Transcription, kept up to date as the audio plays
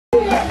Get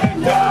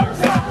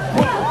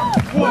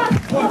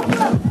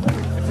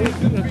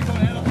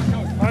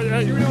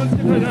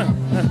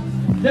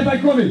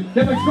back, Grubby!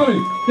 Get back, Scrubby!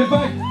 Get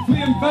back,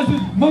 flea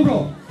infested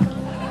mongrel!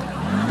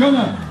 Go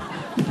now!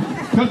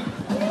 Good.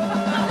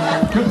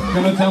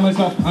 Gonna tell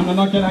myself, I'm gonna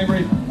not get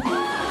angry.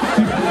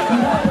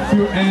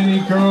 To any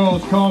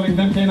girls calling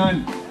them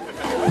canine.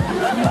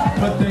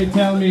 But they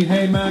tell me,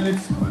 hey man,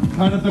 it's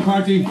part of the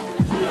party.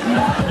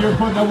 You're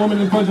putting a woman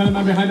in front and a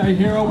man behind. I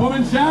hear a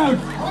woman shout!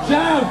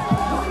 Shout!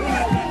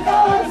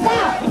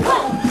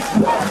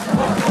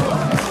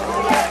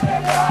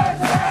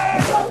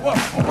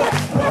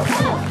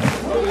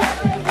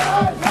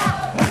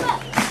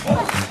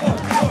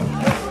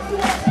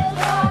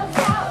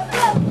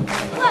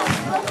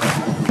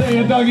 Say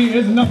a doggy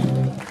is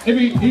nothing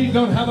if he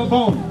don't have a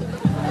bone.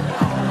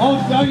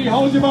 Oh doggy,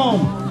 hold your bone.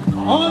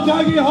 Oh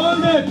doggy,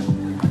 hold it.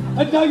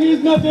 A doggy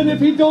is nothing if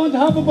he don't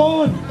have a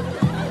bone.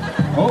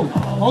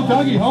 Oh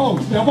doggy,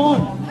 hold your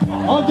bone.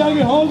 Oh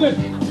doggy, hold it.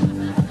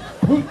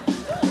 Who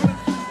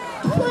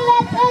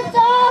let the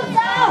dogs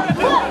out?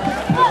 Who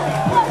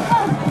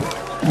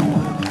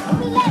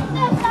let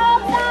the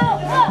dogs out?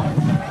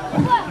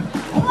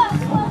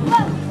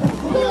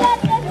 Who let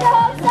the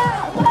dogs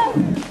out?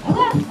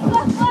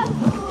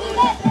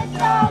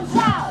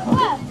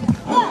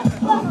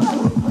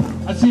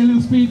 I see a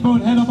little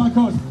speedboat head up our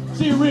coast.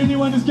 She really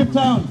want to skip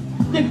town.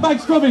 Get back,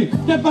 Scrubby!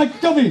 Get back,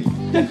 Scubby!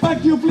 Get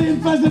back, you flea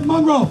infested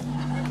mongrel!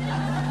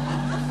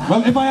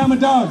 Well, if I am a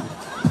dog,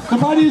 the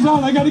party is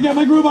on. I gotta get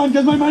my groove on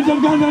because my mind's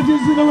on gun and I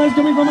just see the rest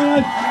coming from my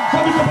head.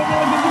 Coming up and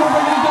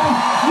down,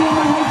 near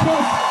my head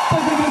first.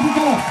 That's what I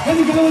color.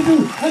 Any color will do.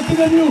 That's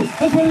the new.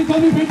 That's why they call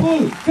me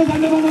Pitbull. Because I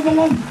never know the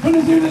lunch. When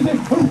they see me, they say,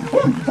 hoo,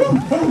 hoo, hoo,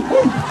 hoo,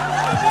 hoo.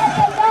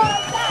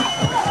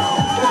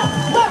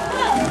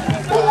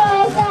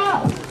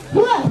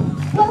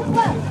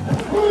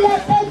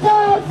 Let the dogs out! Who let the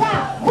dogs out?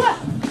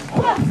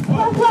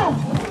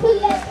 Who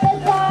let the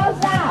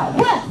dogs out?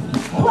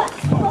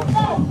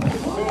 Who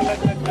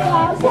let the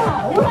dogs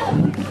out?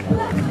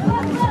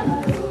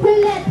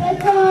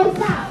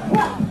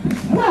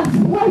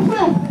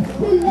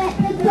 Who let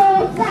the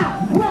dogs out?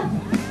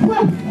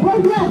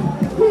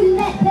 Who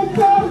let the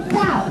dogs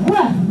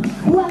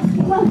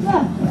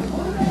out?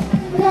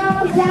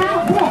 Dogs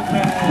out!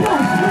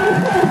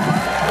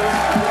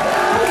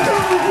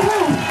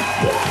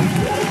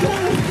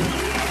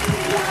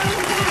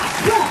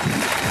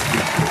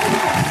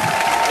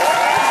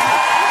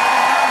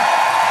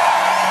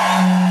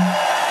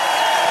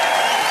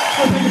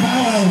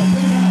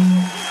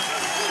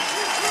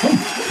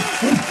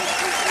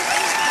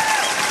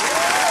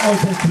 Oh,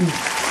 thank you.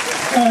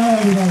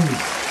 Everybody.